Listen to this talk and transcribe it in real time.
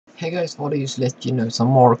Hey guys, want to just let you know some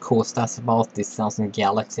more cool stuff about this Samsung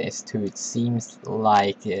Galaxy S2. It seems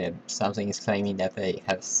like Samsung is claiming that they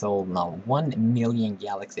have sold now 1 million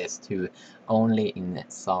Galaxy S2 only in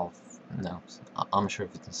no, I'm not sure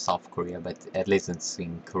if it's in South Korea, but at least it's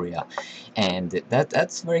in Korea. And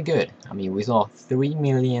that's very good. I mean, we saw 3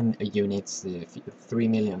 million units, 3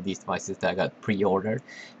 million of these devices that got pre-ordered,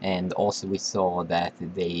 and also we saw that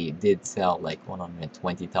they did sell like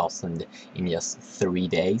 120,000 in just 3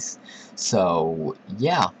 days. So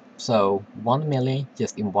yeah, so 1 million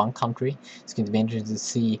just in one country. It's going to be interesting to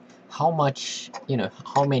see how much,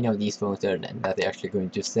 how many of these phones that they're actually going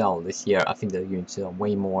to sell this year. I think they're going to sell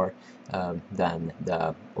way more than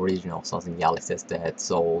the original Samsung Galaxies that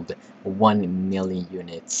sold 1 million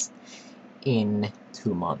units in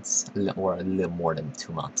 2 months, or a little more than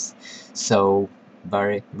 2 months. So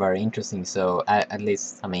very, very interesting. So at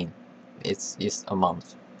least, I mean, it's just a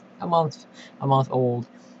month, a month old,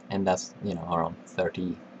 and that's, around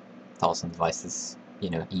 30,000 devices,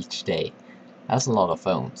 each day. That's a lot of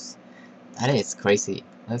phones. That is crazy.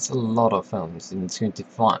 That's a lot of phones, and it's going to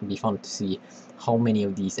be fun to see how many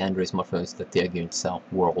of these Android smartphones that they're going to sell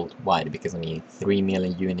worldwide, because I mean 3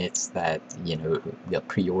 million units that got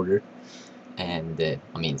pre-ordered, and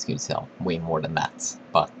I mean it's going to sell way more than that,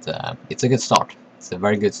 but it's a good start. It's a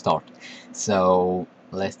very good start. So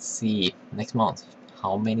let's see next month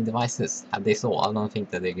how many devices have they sold. I don't think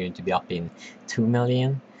that they're going to be up in 2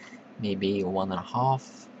 million, maybe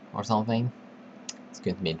 1.5 or something. It's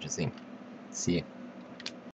going to be interesting. See you.